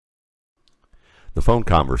The phone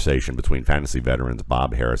conversation between fantasy veterans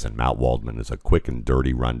Bob Harris and Matt Waldman is a quick and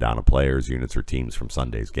dirty rundown of players, units, or teams from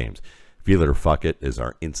Sunday's games. Feel it or fuck it is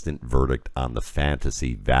our instant verdict on the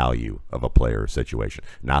fantasy value of a player or situation,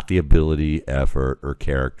 not the ability, effort, or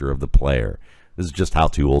character of the player. This is just how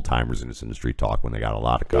two old-timers in this industry talk when they got a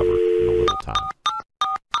lot to cover in a little time.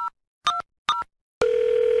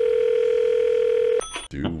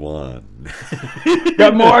 Do one.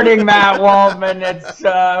 Good morning, Matt Waldman. It's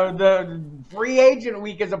the free agent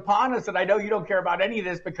week is upon us, and I know you don't care about any of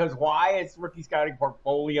this because why? It's rookie scouting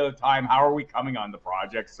portfolio time. How are we coming on the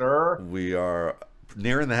project, sir? We are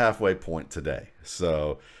nearing the halfway point today,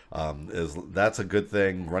 so that's a good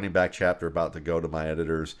thing. Running back chapter about to go to my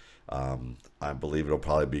editors. I believe it'll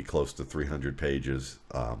probably be close to 300 pages.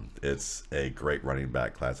 It's a great running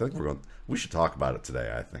back class. I think we should talk about it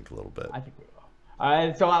today. I think a little bit. I think we will.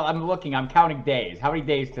 So I'm counting days. How many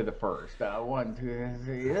days to the first? 1, 2,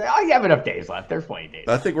 3. I have enough days left. There's plenty of days.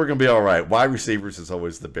 I think we're gonna be all right. Wide receivers is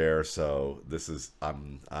always the bear. So this is I've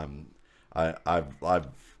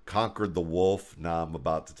conquered the wolf. Now I'm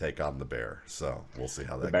about to take on the bear. So we'll see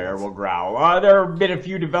how that goes. The bear will growl. There have been a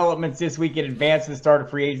few developments this week in advance of the start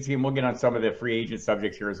of free agency, and we'll get on some of the free agent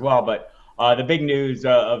subjects here as well. But the big news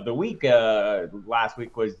of the week last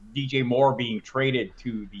week was DJ Moore being traded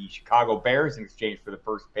to the Chicago Bears in exchange for the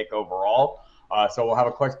first pick overall. So we'll have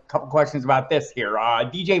a couple questions about this here.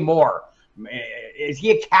 DJ Moore, is he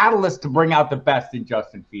a catalyst to bring out the best in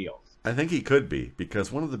Justin Fields? I think he could be,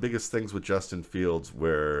 because one of the biggest things with Justin Fields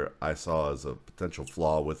where I saw as a potential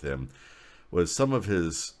flaw with him was some of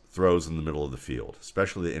his throws in the middle of the field,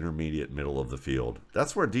 especially the intermediate middle of the field.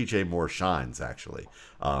 That's where DJ Moore shines, actually.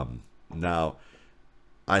 Now,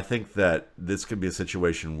 I think that this could be a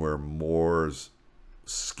situation where Moore's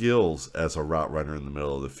skills as a route runner in the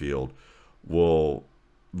middle of the field will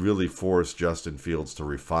really force Justin Fields to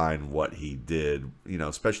refine what he did,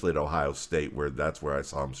 especially at Ohio State, where that's where I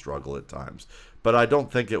saw him struggle at times. But I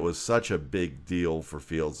don't think it was such a big deal for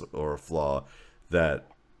Fields or a flaw that,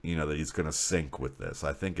 that he's going to sink with this.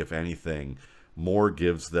 I think, if anything, Moore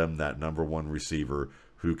gives them that number one receiver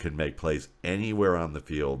who can make plays anywhere on the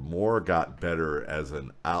field. Moore got better as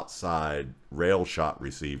an outside rail shot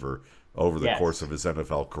receiver over the course of his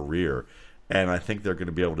NFL career. And I think they're going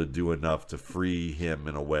to be able to do enough to free him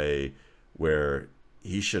in a way where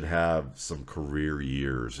he should have some career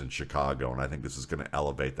years in Chicago. And I think this is going to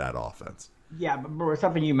elevate that offense. Yeah, but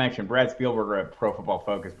something you mentioned, Brad Spielberger at Pro Football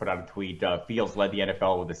Focus put out a tweet. Fields led the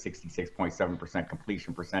NFL with a 66.7%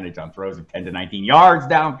 completion percentage on throws of 10 to 19 yards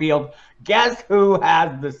downfield. Guess who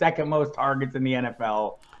has the second most targets in the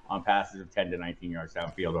NFL on passes of 10 to 19 yards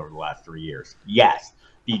downfield over the last 3 years? Yes,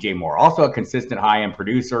 DJ Moore. Also a consistent high-end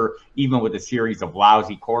producer, even with a series of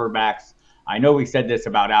lousy quarterbacks. I know we said this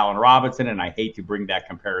about Allen Robinson, and I hate to bring that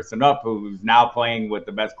comparison up, who's now playing with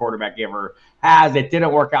the best quarterback he ever has. It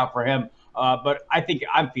didn't work out for him. But I think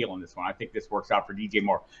I'm feeling this one. I think this works out for DJ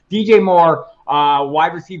Moore. DJ Moore,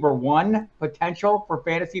 wide receiver 1 potential for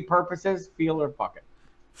fantasy purposes. Feel or fuck it?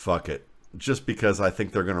 Fuck it. Just because I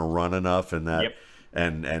think they're going to run enough, and that,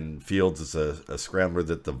 and Fields is a scrambler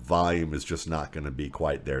that the volume is just not going to be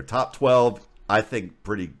quite there. Top 12, I think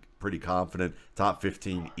pretty confident. Top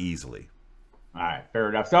 15 easily. All right, fair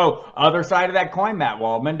enough. So, other side of that coin, Matt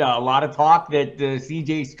Waldman, a lot of talk that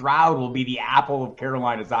C.J. Stroud will be the apple of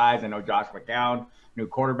Carolina's eyes. I know Josh McCown, new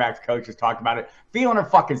quarterbacks coach, has talked about it. Feeling or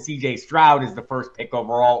fucking C.J. Stroud is the first pick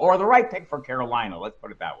overall, or the right pick for Carolina. Let's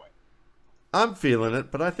put it that way. I'm feeling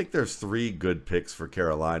it, but I think there's 3 good picks for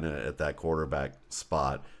Carolina at that quarterback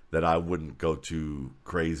spot that I wouldn't go too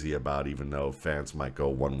crazy about, even though fans might go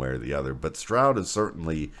one way or the other. But Stroud is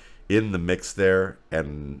certainly in the mix there,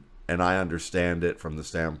 and I understand it from the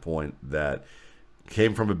standpoint that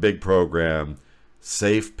came from a big program,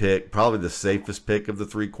 safe pick, probably the safest pick of the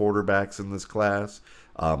 3 quarterbacks in this class,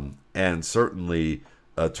 and certainly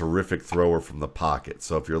a terrific thrower from the pocket.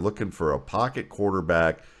 So if you're looking for a pocket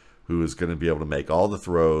quarterback who is going to be able to make all the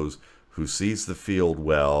throws, who sees the field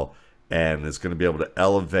well, and is going to be able to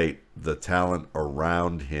elevate the talent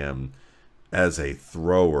around him as a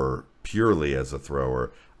thrower, purely as a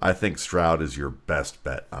thrower, I think Stroud is your best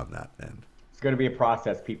bet on that end. It's going to be a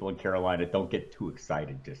process, people in Carolina. Don't get too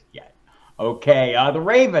excited just yet. Okay, the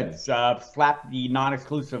Ravens slapped the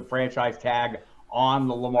non-exclusive franchise tag on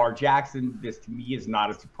the Lamar Jackson. This, to me, is not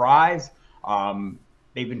a surprise.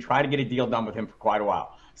 They've been trying to get a deal done with him for quite a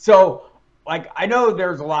while. So, I know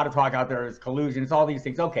there's a lot of talk out there. It's collusion. It's all these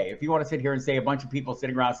things. Okay, if you want to sit here and say a bunch of people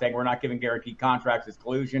sitting around saying we're not giving guaranteed contracts is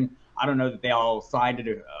collusion, I don't know that they all signed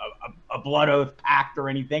a blood oath pact or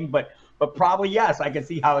anything, but but probably yes, I can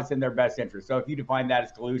see how it's in their best interest. So if you define that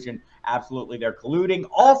as collusion, absolutely they're colluding.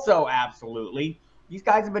 Also, absolutely, these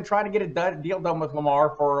guys have been trying to get a deal done with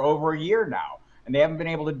Lamar for over a year now, and they haven't been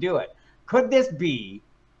able to do it. Could this be,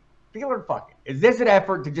 Fielder, fuck it, is this an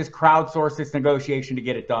effort to just crowdsource this negotiation to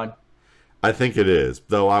get it done? I think it is,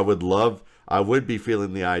 though. I would be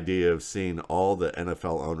feeling the idea of seeing all the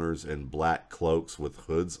NFL owners in black cloaks with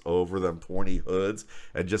hoods over them, pointy hoods,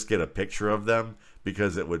 and just get a picture of them,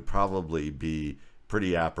 because it would probably be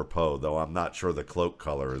pretty apropos, though I'm not sure the cloak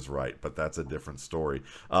color is right, but that's a different story.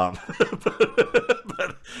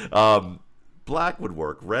 Black would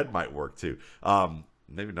work. Red might work too.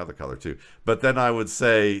 Maybe another color too. But then I would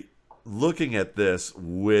say, looking at this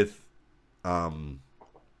with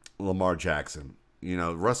Lamar Jackson,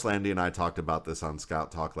 Russ Landy and I talked about this on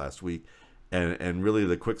Scout Talk last week, and really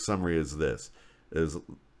the quick summary is this: is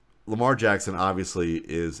Lamar Jackson obviously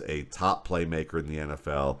is a top playmaker in the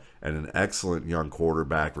NFL and an excellent young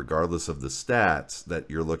quarterback, regardless of the stats that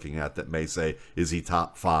you're looking at that may say, is he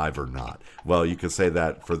top 5 or not? Well, you can say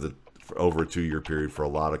that for over a 2-year period for a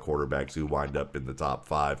lot of quarterbacks who wind up in the top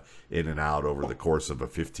 5 in and out over the course of a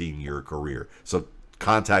 15-year career. So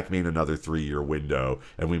contact me in another 3-year window,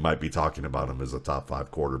 and we might be talking about him as a top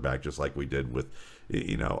 5 quarterback, just like we did with,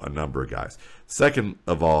 a number of guys. Second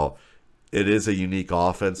of all, it is a unique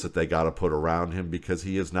offense that they got to put around him, because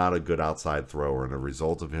he is not a good outside thrower, and a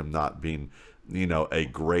result of him not being, a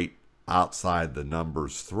great outside the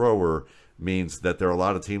numbers thrower means that there are a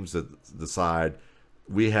lot of teams that decide,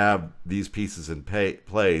 we have these pieces in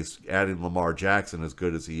place. Adding Lamar Jackson, as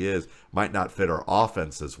good as he is, might not fit our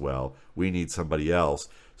offense as well. We need somebody else.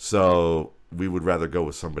 So we would rather go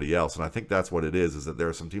with somebody else. And I think that's what it is that there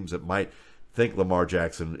are some teams that might think Lamar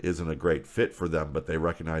Jackson isn't a great fit for them, but they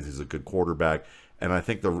recognize he's a good quarterback. And I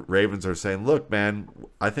think the Ravens are saying, look, man,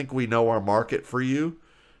 I think we know our market for you,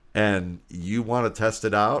 and you want to test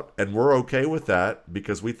it out, and we're okay with that,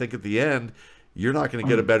 because we think at the end, you're not going to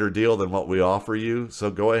get a better deal than what we offer you. So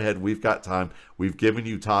go ahead. We've got time. We've given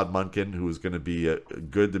you Todd Monken, who is going to be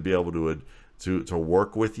good to be able to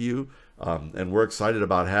work with you. And we're excited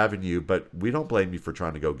about having you, but we don't blame you for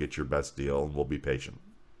trying to go get your best deal, and we'll be patient.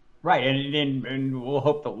 Right, and we'll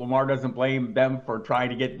hope that Lamar doesn't blame them for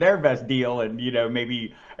trying to get their best deal, and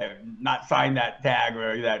maybe not sign that tag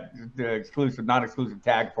or that exclusive, non-exclusive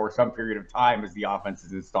tag for some period of time as the offense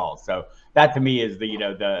is installed. So that to me is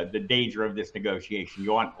the danger of this negotiation.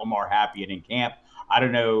 You want Lamar happy and in camp. I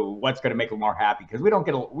don't know what's going to make Lamar happy, because we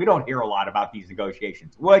don't hear a lot about these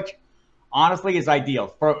negotiations, which honestly is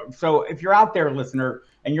ideal. So if you're out there, listener,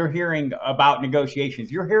 and you're hearing about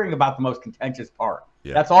negotiations, you're hearing about the most contentious part.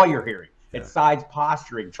 Yeah. That's all you're hearing. Yeah. It's sides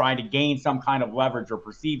posturing, trying to gain some kind of leverage or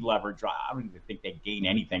perceived leverage. I don't even think they gain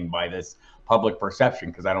anything by this public perception,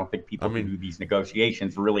 because I don't think people who do these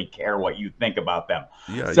negotiations really care what you think about them.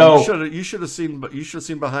 Yeah, so you should have seen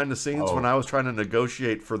behind the scenes when I was trying to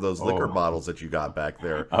negotiate for those liquor bottles that you got back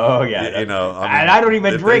there. Oh yeah, and I don't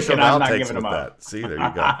even drink, and I'm not giving them up. See, there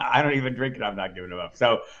you go. I don't even drink, and I'm not giving them up.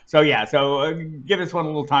 So give this one a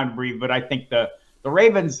little time to breathe. But I think the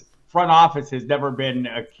Ravens front office has never been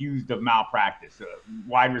accused of malpractice,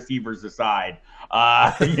 wide receivers aside.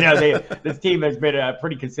 This team has been a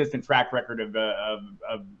pretty consistent track record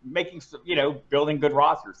of making, building good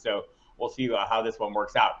rosters. So we'll see how this one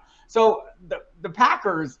works out. So the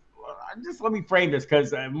Packers, just let me frame this,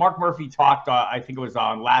 because Mark Murphy talked, I think it was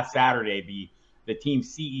on last Saturday, the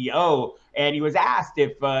team's CEO, and he was asked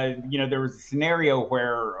if, there was a scenario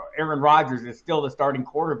where Aaron Rodgers is still the starting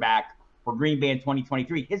quarterback for Green Bay in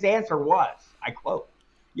 2023. His answer was, I quote,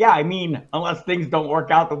 "Yeah, unless things don't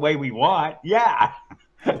work out the way we want, yeah."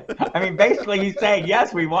 Basically he's saying,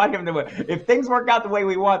 yes, we want him to win. If things work out the way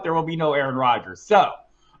we want, there will be no Aaron Rodgers. So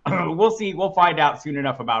we'll see. We'll find out soon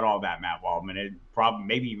enough about all that, Matt Waldman. It probably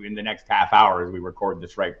maybe in the next half hour as we record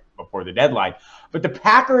this right before the deadline. But the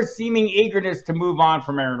Packers' seeming eagerness to move on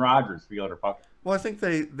from Aaron Rodgers, Fielder Puck. Well, I think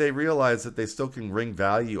they realize that they still can wring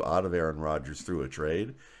value out of Aaron Rodgers through a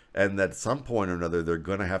trade. And that at some point or another, they're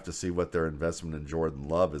going to have to see what their investment in Jordan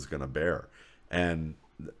Love is going to bear. And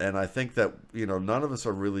I think that, none of us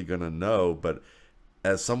are really going to know. But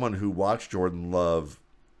as someone who watched Jordan Love,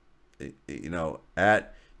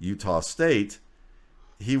 at Utah State,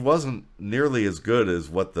 he wasn't nearly as good as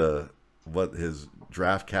what his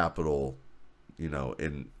draft capital,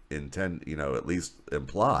 at least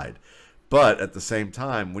implied. But at the same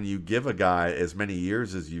time, when you give a guy as many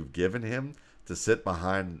years as you've given him to sit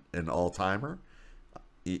behind an all-timer,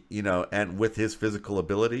 and with his physical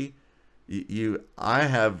ability, I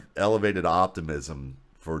have elevated optimism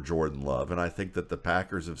for Jordan Love, and I think that the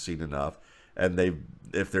Packers have seen enough. And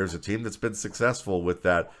if there's a team that's been successful with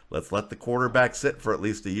that, let's let the quarterback sit for at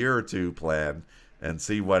least a year or two plan and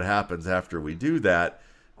see what happens after we do that.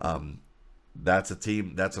 That's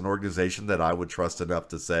an organization that I would trust enough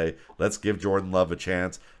to say, let's give Jordan Love a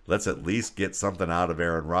chance. Let's at least get something out of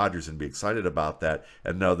Aaron Rodgers and be excited about that,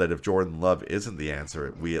 and know that if Jordan Love isn't the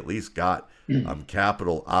answer, we at least got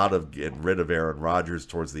capital out of getting rid of Aaron Rodgers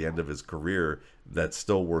towards the end of his career that's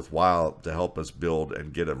still worthwhile to help us build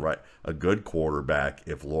and get a good quarterback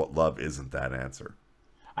if Love isn't that answer.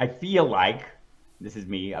 I feel like, this is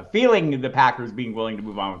me, a feeling the Packers being willing to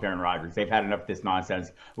move on with Aaron Rodgers. They've had enough of this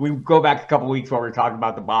nonsense. We go back a couple of weeks where we were talking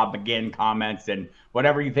about the Bob McGinn comments, and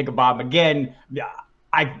whatever you think of Bob McGinn,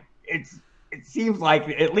 it seems like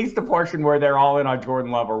at least the portion where they're all in on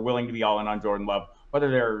Jordan Love or willing to be all in on Jordan Love,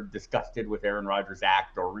 whether they're disgusted with Aaron Rodgers'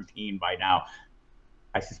 act or routine by now,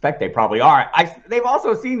 I suspect they probably are. They've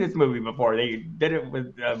also seen this movie before. They did it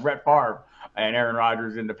with Brett Favre and Aaron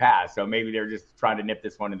Rodgers in the past. So maybe they're just trying to nip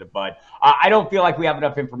this one in the bud. I don't feel like we have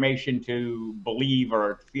enough information to believe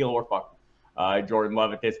or feel or fuck Jordan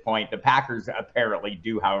Love at this point. The Packers apparently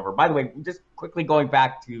do, however. By the way, just quickly going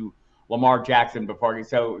back to Lamar Jackson before.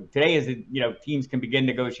 So today is, teams can begin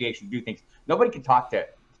negotiations, do things. Nobody can talk to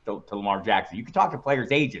Lamar Jackson. You can talk to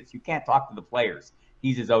players' agents. You can't talk to the players.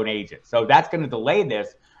 He's his own agent. So that's going to delay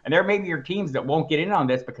this. And there may be your teams that won't get in on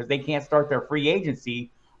this because they can't start their free agency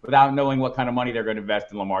without knowing what kind of money they're going to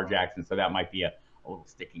invest in Lamar Jackson. So that might be a little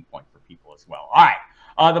sticking point for people as well. All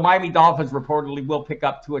right. The Miami Dolphins reportedly will pick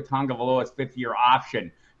up Tua Tagovailoa's fifth-year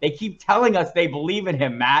option. They keep telling us they believe in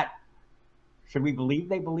him, Matt. Should we believe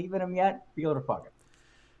they believe in him yet? Feel it or fuck it?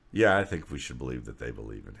 Yeah, I think we should believe that they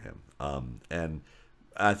believe in him. And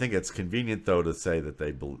I think it's convenient, though, to say that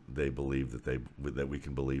they believe that we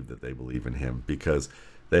can believe that they believe in him because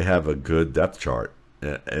they have a good depth chart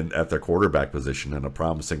and at their quarterback position and a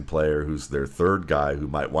promising player who's their third guy who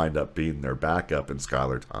might wind up being their backup in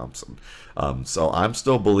Skylar Thompson. So I'm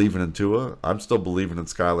still believing in Tua. I'm still believing in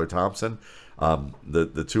Skylar Thompson.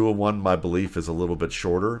 The Tua one, my belief is a little bit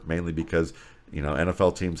shorter, mainly because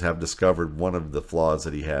NFL teams have discovered one of the flaws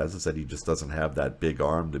that he has is that he just doesn't have that big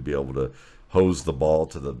arm to be able to hose the ball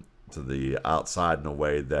to the outside in a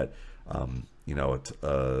way that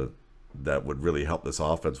that would really help this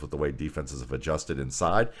offense with the way defenses have adjusted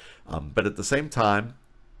inside. But at the same time,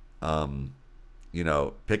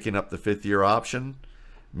 picking up the fifth-year option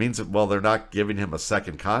means that, well, they're not giving him a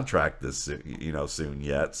second contract soon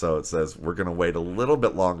yet. So it says we're going to wait a little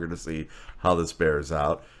bit longer to see how this bears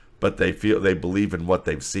out. But they believe in what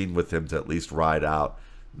they've seen with him to at least ride out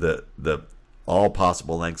the all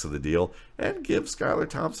possible lengths of the deal and give Skylar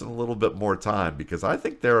Thompson a little bit more time because I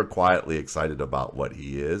think they're quietly excited about what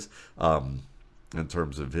he is in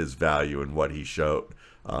terms of his value and what he showed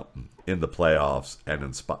in the playoffs and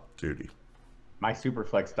in spot duty. My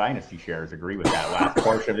Superflex Dynasty shares agree with that last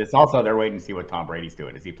portion of this. Also, they're waiting to see what Tom Brady's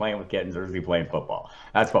doing. Is he playing with kittens or is he playing football?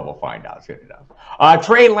 That's what we'll find out soon enough.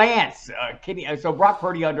 Trey Lance. So Brock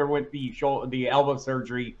Purdy underwent the elbow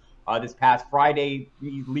surgery this past Friday.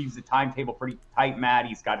 He leaves the timetable pretty tight, Matt.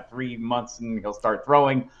 He's got 3 months and he'll start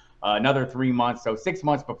throwing. Another 3 months, so 6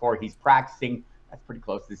 months before he's practicing. That's pretty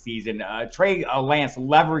close to the season. Trey Lance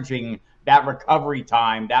leveraging that recovery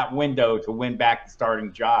time, that window to win back the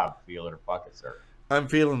starting job. Feel it or fuck it, sir. I'm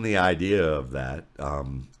feeling the idea of that,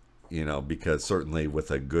 because certainly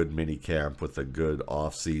with a good mini camp, with a good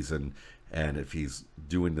off season, and if he's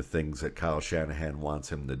doing the things that Kyle Shanahan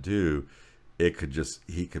wants him to do, he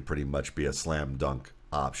could pretty much be a slam dunk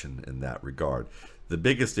option in that regard. The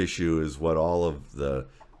biggest issue is what all of the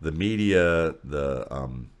media,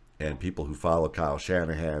 and people who follow Kyle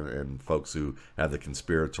Shanahan and folks who have the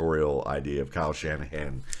conspiratorial idea of Kyle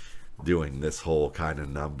Shanahan doing this whole kind of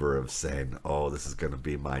number of saying, oh, this is going to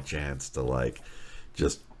be my chance to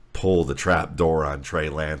just pull the trap door on Trey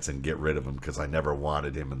Lance and get rid of him because I never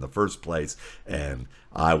wanted him in the first place. And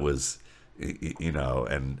I was,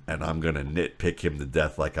 and I'm going to nitpick him to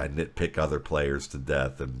death like I nitpick other players to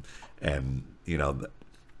death and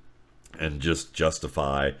just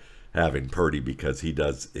justify having Purdy because he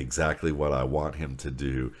does exactly what I want him to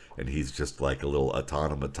do, and he's just like a little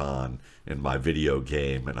automaton in my video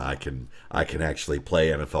game, and I can actually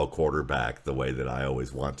play NFL quarterback the way that I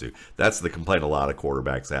always want to. That's the complaint a lot of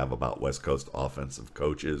quarterbacks have about West Coast offensive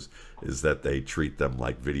coaches, is that they treat them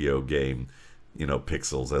like video game,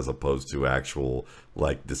 pixels as opposed to actual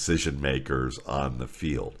decision makers on the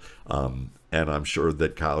field. And I'm sure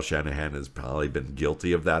that Kyle Shanahan has probably been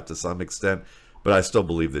guilty of that to some extent. But I still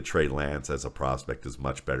believe that Trey Lance as a prospect is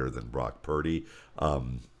much better than Brock Purdy.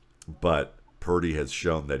 But Purdy has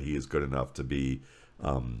shown that he is good enough to be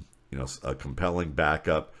a compelling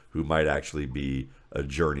backup who might actually be a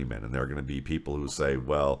journeyman. And there are going to be people who say,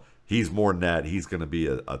 well, he's more than that. He's going to be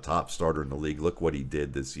a top starter in the league. Look what he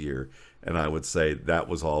did this year. And I would say that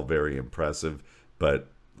was all very impressive, but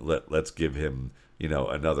let's give him,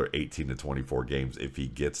 another 18 to 24 games if he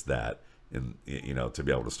gets that, and to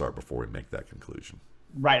be able to start before we make that conclusion.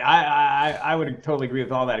 Right. I would totally agree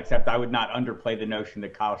with all that, except I would not underplay the notion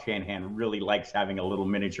that Kyle Shanahan really likes having a little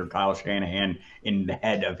miniature Kyle Shanahan in the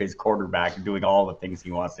head of his quarterback doing all the things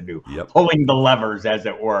he wants to do, pulling the levers, as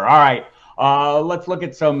it were. All right. Let's look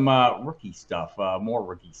at some rookie stuff, more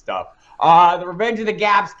rookie stuff. The Revenge of the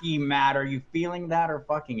Gap scheme, Matt. Are you feeling that or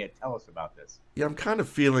fucking it? Tell us about this. Yeah, I'm kind of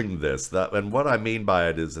feeling this. And what I mean by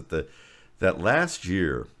it is that last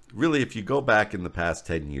year, really, if you go back in the past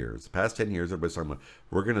 10 years, everybody's talking about,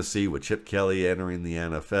 we're going to see with Chip Kelly entering the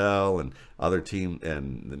NFL and other team,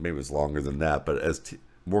 and maybe it was longer than that, but as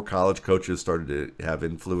more college coaches started to have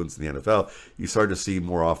influence in the NFL, you started to see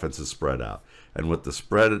more offenses spread out. And with the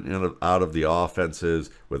spread out of the offenses,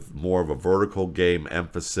 with more of a vertical game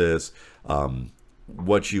emphasis,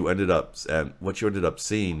 what you ended up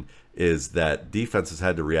seeing is that defenses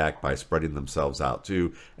had to react by spreading themselves out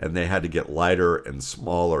too, and they had to get lighter and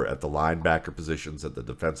smaller at the linebacker positions, at the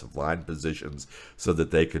defensive line positions, so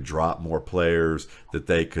that they could drop more players, that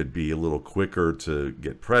they could be a little quicker to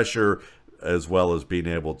get pressure, as well as being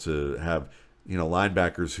able to have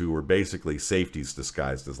linebackers who were basically safeties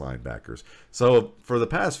disguised as linebackers. So for the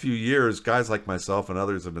past few years, guys like myself and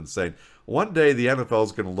others have been saying, one day the NFL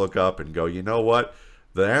is going to look up and go, you know what?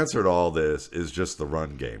 The answer to all this is just the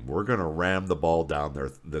run game. We're going to ram the ball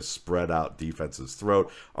down the spread out defense's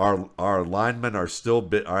throat. Our linemen are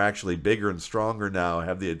actually bigger and stronger now,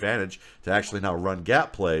 have the advantage to actually now run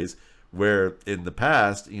gap plays, where in the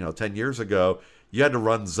past, 10 years ago, you had to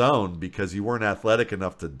run zone because you weren't athletic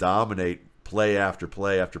enough to dominate play after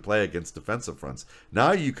play after play against defensive fronts.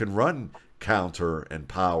 Now you can run counter and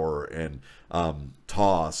power and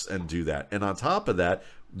toss and do that. And on top of that,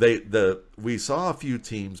 we saw a few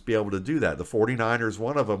teams be able to do that. The 49ers,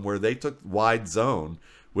 one of them, where they took wide zone,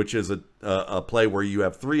 which is a play where you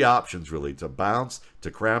have three options really: to bounce,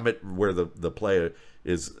 to cram it where the play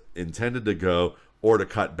is intended to go, or to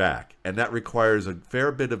cut back. And that requires a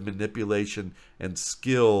fair bit of manipulation and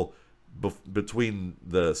skill between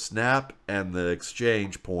the snap and the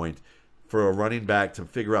exchange point for a running back to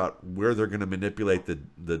figure out where they're going to manipulate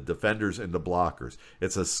the defenders and the blockers.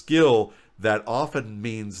 It's a skill that often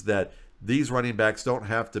means that these running backs don't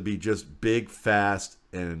have to be just big, fast,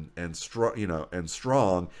 and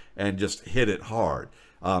strong and just hit it hard.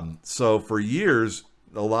 So for years,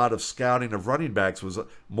 a lot of scouting of running backs was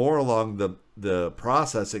more along the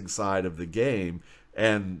processing side of the game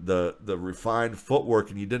and the refined footwork,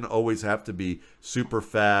 and you didn't always have to be super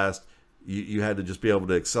fast. You had to just be able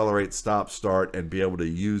to accelerate, stop, start, and be able to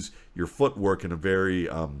use your footwork in a very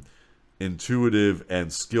intuitive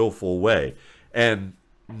and skillful way. And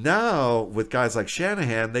now with guys like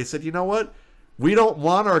Shanahan, they said, you know what? We don't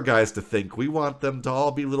want our guys to think. We want them to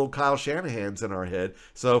all be little Kyle Shanahans in our head.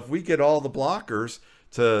 So if we get all the blockers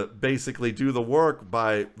to basically do the work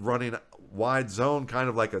by running wide zone, kind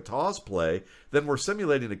of like a toss play, then we're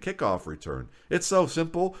simulating a kickoff return. It's so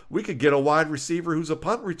simple. We could get a wide receiver who's a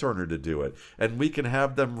punt returner to do it, and we can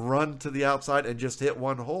have them run to the outside and just hit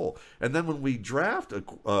one hole. And then when we draft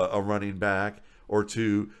a running back or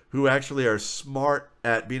two who actually are smart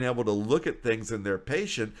at being able to look at things and they're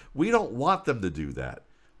patient, we don't want them to do that.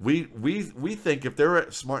 We think if they're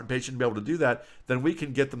smart and patient to be able to do that, then we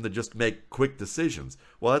can get them to just make quick decisions.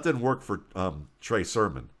 Well, that didn't work for Trey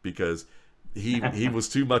Sermon because he was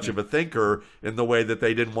too much of a thinker in the way that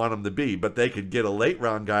they didn't want him to be. But they could get a late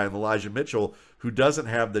round guy in Elijah Mitchell who doesn't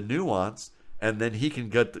have the nuance, and then he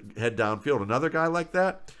can head downfield. Another guy like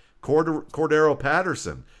that, Cordero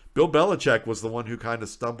Patterson. Bill Belichick was the one who kind of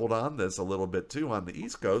stumbled on this a little bit too on the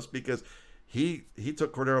East Coast because he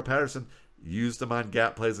took Cordero Patterson, used him on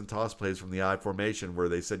gap plays and toss plays from the I formation, where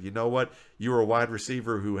they said, you know what, you were a wide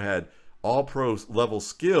receiver who had all pro level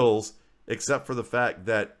skills, except for the fact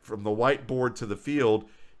that from the whiteboard to the field,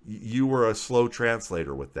 you were a slow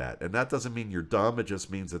translator with that. And that doesn't mean you're dumb. It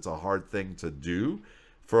just means it's a hard thing to do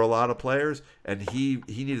for a lot of players. And he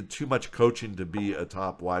needed too much coaching to be a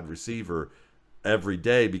top wide receiver every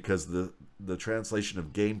day because the translation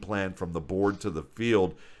of game plan from the board to the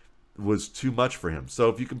field was too much for him. So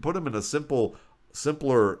if you can put him in a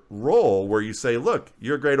simpler role where you say, look,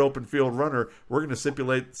 you're a great open field runner. We're going to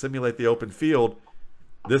simulate the open field.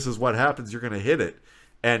 This is what happens. You're going to hit it.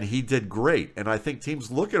 And he did great. And I think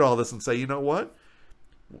teams look at all this and say, you know what?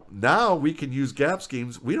 Now we can use gap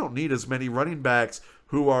schemes. We don't need as many running backs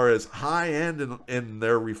who are as high end in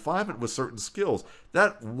their refinement with certain skills.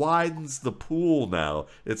 That widens the pool now.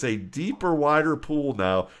 It's a deeper, wider pool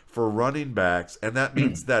now for running backs, and that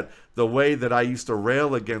means that the way that I used to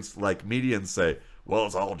rail against like media and say, well,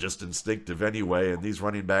 it's all just instinctive anyway, and these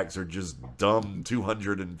running backs are just dumb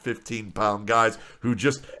 215-pound guys who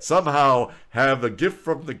just somehow have a gift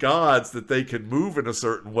from the gods that they can move in a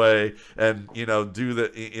certain way and do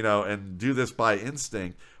this by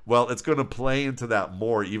instinct. Well, it's going to play into that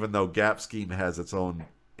more, even though gap scheme has its own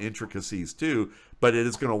intricacies too, but it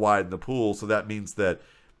is going to widen the pool. So that means that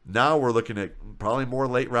now we're looking at probably more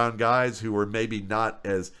late round guys who are maybe not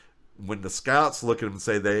as, when the scouts look at them and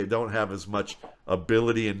say they don't have as much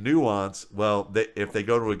ability and nuance, well, if they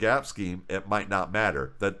go to a gap scheme, it might not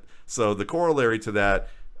matter. So the corollary to that,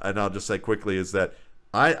 and I'll just say quickly, is that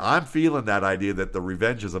I'm feeling that idea that the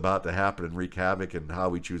revenge is about to happen and wreak havoc in how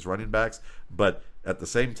we choose running backs, but at the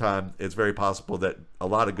same time, it's very possible that a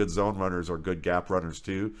lot of good zone runners are good gap runners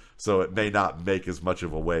too, so it may not make as much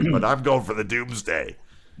of a wave, but I'm going for the doomsday.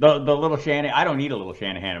 The little Shanahan, I don't need a little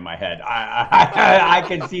Shanahan in my head. I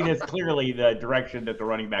can see this clearly, the direction that the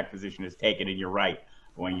running back position is taken, and you're right.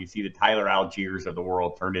 When you see the Tyler Algiers of the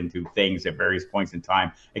world turned into things at various points in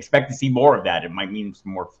time, expect to see more of that. It might mean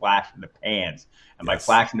some more flash in the pans. And by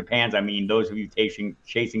flash in the pans, I mean those of you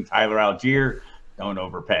chasing Tyler Algier, don't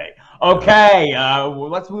overpay. Okay,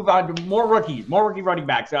 let's move on to more rookies, more rookie running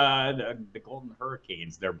backs. The Golden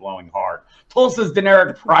Hurricanes, they're blowing hard. Tulsa's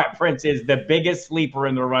Deneric Prince is the biggest sleeper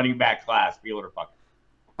in the running back class. Feel it or fuck it?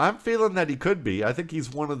 I'm feeling that he could be. I think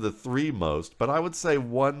he's one of the three most, but I would say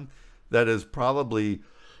one that is probably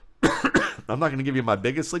I'm not going to give you my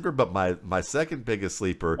biggest sleeper, but my second biggest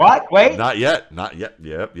sleeper. What? Wait? Not yet.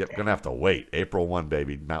 Yep. Going to have to wait. April 1,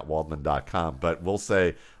 baby. MattWaldman.com. But we'll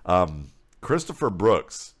say Christopher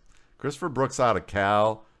Brooks. Christopher Brooks out of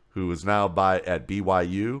Cal, who is now at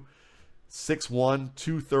BYU. 6'1",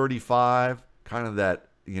 235. Kind of that,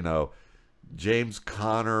 James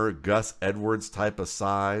Conner, Gus Edwards type of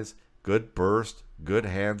size. Good burst. Good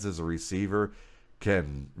hands as a receiver.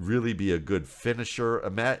 Can really be a good finisher.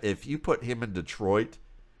 Matt, if you put him in Detroit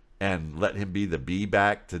and let him be the B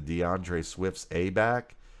back to DeAndre Swift's A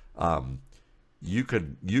back, you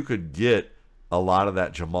could get a lot of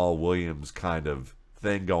that Jamal Williams kind of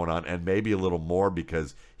thing going on, and maybe a little more,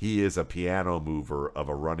 because he is a piano mover of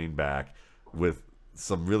a running back with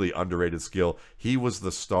some really underrated skill. He was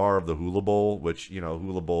the star of the Hula Bowl, which,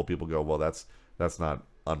 Hula Bowl, people go, well, that's not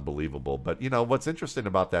unbelievable. But, what's interesting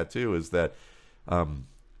about that, too, is that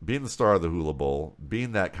being the star of the Hula Bowl,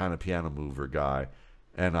 being that kind of piano mover guy,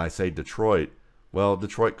 and I say Detroit, well,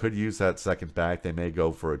 Detroit could use that second back. They may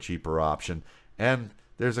go for a cheaper option. And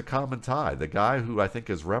there's a common tie. The guy who I think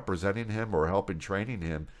is representing him or helping training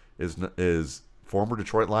him is former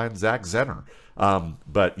Detroit Lion Zach Zenner.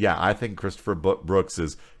 But yeah, I think Christopher Brooks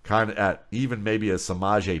is kind of at even maybe a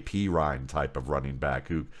Samaje Perine type of running back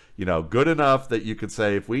who, good enough that you could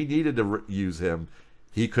say if we needed to use him,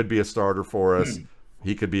 he could be a starter for us.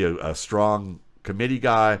 He could be a strong committee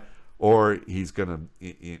guy, or he's going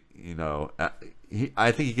to,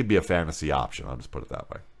 I think he could be a fantasy option. I'll just put it that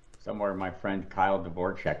way. Somewhere my friend Kyle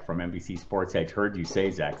Dvorak from NBC Sports Edge heard you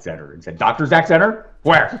say Zach Zenner and said, Dr. Zach Zenner?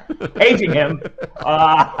 Where? Paging him.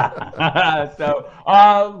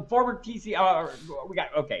 Former TC, we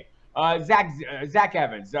got, okay. Zach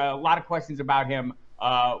Evans, a lot of questions about him.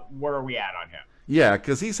 Where are we at on him? Yeah,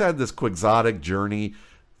 because he's had this quixotic journey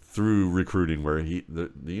through recruiting where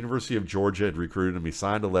the University of Georgia had recruited him. He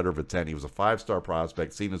signed a letter of intent. He was a 5-star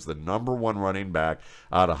prospect, seen as the number 1 running back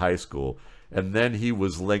out of high school. And then he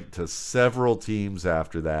was linked to several teams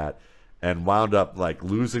after that and wound up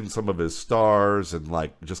losing some of his stars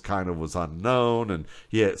and just kind of was unknown. And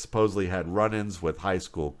he supposedly had run-ins with high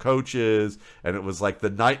school coaches, and it was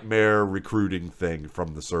the nightmare recruiting thing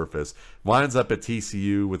from the surface. Winds up at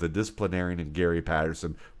TCU with a disciplinarian in Gary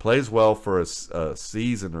Patterson, plays well for a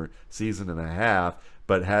season or season and a half,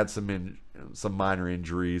 but had some minor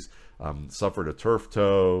injuries, suffered a turf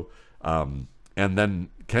toe, and then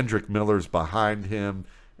Kendrick Miller's behind him.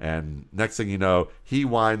 And next thing you know, he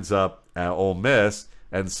winds up at Ole Miss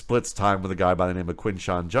and splits time with a guy by the name of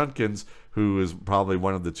Quinshon Judkins, who is probably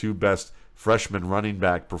one of the 2 best freshman running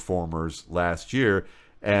back performers last year.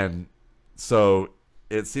 And so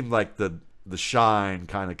it seemed like the shine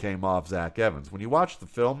kind of came off Zach Evans. When you watch the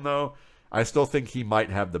film, though, I still think he might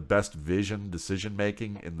have the best vision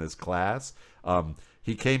decision-making in this class.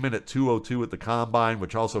 He came in at 202 at the combine,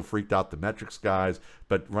 which also freaked out the metrics guys,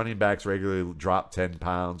 but running backs regularly drop 10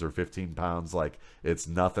 pounds or 15 pounds like it's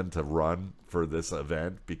nothing to run for this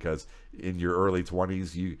event, because in your early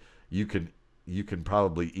 20s, you can you can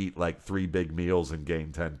probably eat like 3 big meals and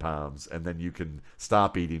gain 10 pounds, and then you can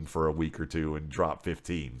stop eating for a week or two and drop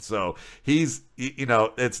 15. So he's,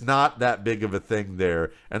 it's not that big of a thing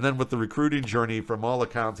there. And then with the recruiting journey, from all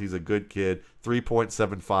accounts, he's a good kid.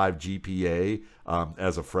 3.75 GPA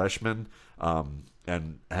as a freshman,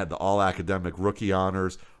 and had the all academic rookie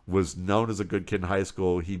honors, was known as a good kid in high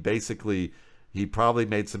school. He probably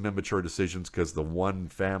made some immature decisions because the one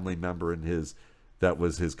family member that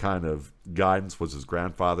was his kind of guidance was his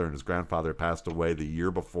grandfather, and his grandfather passed away the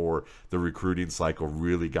year before the recruiting cycle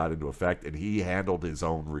really got into effect, and he handled his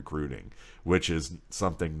own recruiting, which is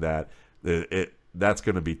something that that's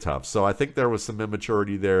going to be tough. So I think there was some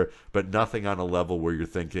immaturity there, but nothing on a level where you're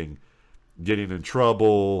thinking getting in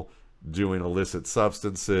trouble, doing illicit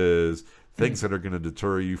substances, things that are going to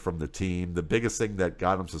deter you from the team. The biggest thing that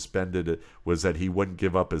got him suspended was that he wouldn't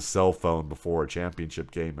give up his cell phone before a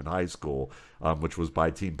championship game in high school, which was by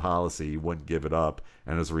team policy. He wouldn't give it up,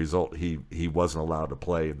 and as a result, he wasn't allowed to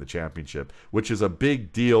play in the championship, which is a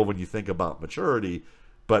big deal when you think about maturity.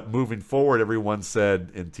 But moving forward, everyone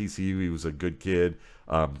said in TCU he was a good kid,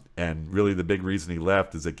 and really the big reason he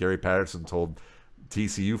left is that Gary Patterson told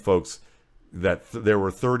TCU folks that there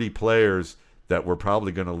were 30 players that were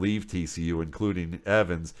probably going to leave TCU, including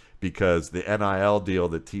Evans, because the NIL deal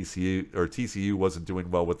that TCU wasn't doing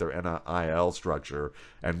well with their NIL structure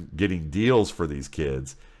and getting deals for these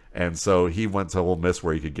kids. And so he went to Ole Miss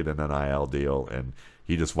where he could get an NIL deal, and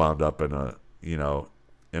he just wound up in a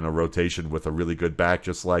rotation with a really good back,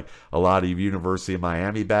 just like a lot of University of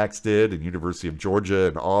Miami backs did, and University of Georgia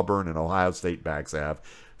and Auburn and Ohio State backs have.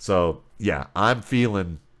 So yeah, I'm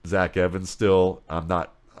feeling Zach Evans still. I'm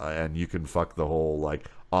not. And you can fuck the whole like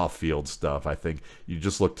off-field stuff. I think you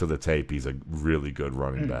just look to the tape. He's a really good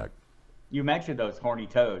running back. You mentioned those horny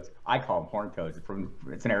toads. I call them horn toads.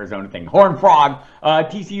 It's an Arizona thing. Horn frog. Former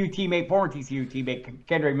TCU teammate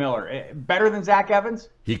Kendre Miller. Better than Zach Evans?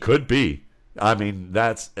 He could be. I mean,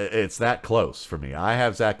 it's that close for me. I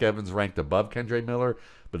have Zach Evans ranked above Kendre Miller,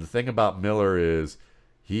 but the thing about Miller is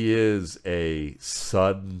he is a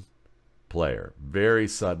sudden player. Very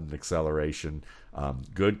sudden acceleration.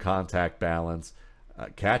 Good contact balance,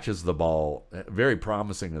 catches the ball, very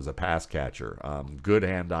promising as a pass catcher, good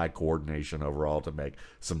hand-eye coordination overall to make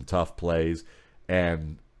some tough plays,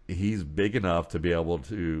 and he's big enough to be able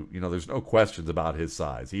to, there's no questions about his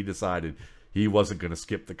size. He decided he wasn't going to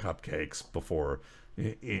skip the cupcakes before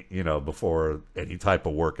any type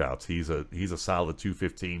of workouts. He's a solid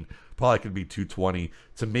 215, probably could be 220.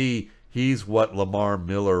 To me, he's what Lamar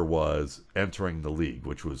Miller was entering the league,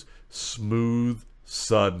 which was smooth,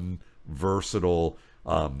 sudden, versatile,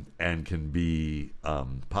 and can be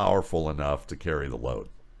powerful enough to carry the load.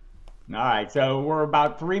 All right, so we're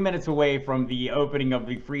about 3 minutes away from the opening of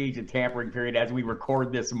the free agent tampering period as we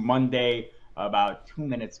record this Monday, about 2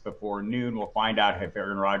 minutes before noon. We'll find out if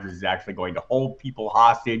Aaron Rodgers is actually going to hold people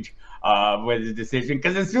hostage with his decision,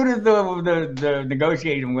 because as soon as the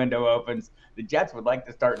negotiating window opens, the Jets would like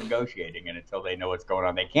to start negotiating, and until they know what's going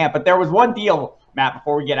on, they can't. But there was one deal, Matt,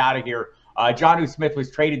 before we get out of here. Jonnu Smith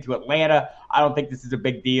was traded to Atlanta. I don't think this is a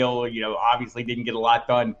big deal. Obviously didn't get a lot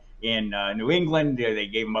done in New England. They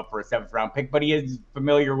gave him up for a 7th-round pick, but he is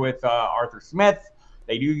familiar with Arthur Smith.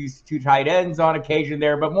 They do use 2 tight ends on occasion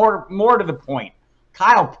there, but more to the point,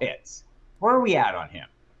 Kyle Pitts, where are we at on him?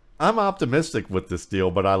 I'm optimistic with this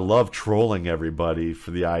deal, but I love trolling everybody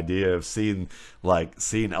for the idea of seeing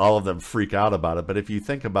all of them freak out about it. But if you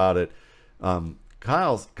think about it,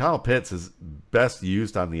 Kyle Pitts is best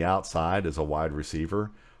used on the outside as a wide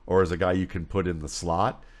receiver or as a guy you can put in the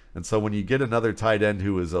slot. And so when you get another tight end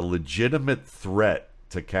who is a legitimate threat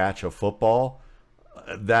to catch a football,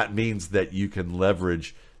 that means that you can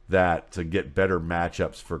leverage that to get better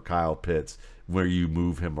matchups for Kyle Pitts where you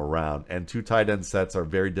move him around. And 2 tight end sets are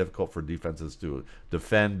very difficult for defenses to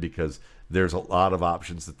defend because there's a lot of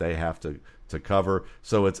options that they have to cover.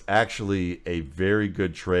 So it's actually a very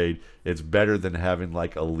good trade. It's better than having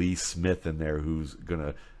like a Lee Smith in there who's going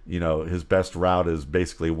to, his best route is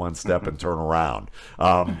basically one step and turn around.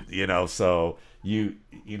 So the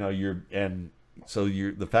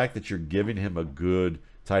fact that you're giving him a good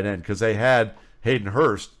tight end, because they had Hayden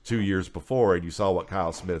Hurst 2 years before, and you saw what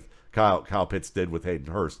Kyle Pitts did with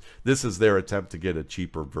Hayden Hurst. This is their attempt to get a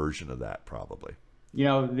cheaper version of that, probably.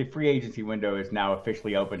 The free agency window is now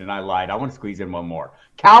officially open, and I lied. I want to squeeze in one more.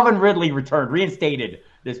 Calvin Ridley returned, reinstated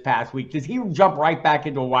this past week. Does he jump right back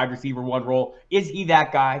into a wide receiver 1 role? Is he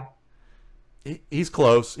that guy? He's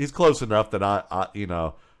close. He's close enough that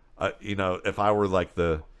if I were like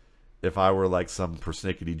some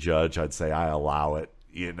persnickety judge, I'd say I allow it.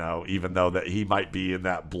 even though that he might be in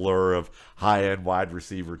that blur of high-end wide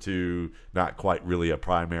receiver too, not quite really a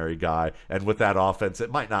primary guy. And with that offense,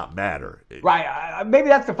 it might not matter. Right. Maybe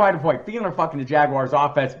that's the final point. Feeling fucking the Jaguars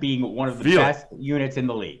offense being one of the best units in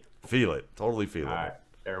the league. Feel it. Totally feel it. All right.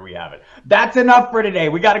 There we have it. That's enough for today.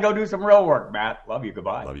 We got to go do some real work, Matt. Love you.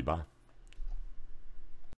 Goodbye. Love you. Bye.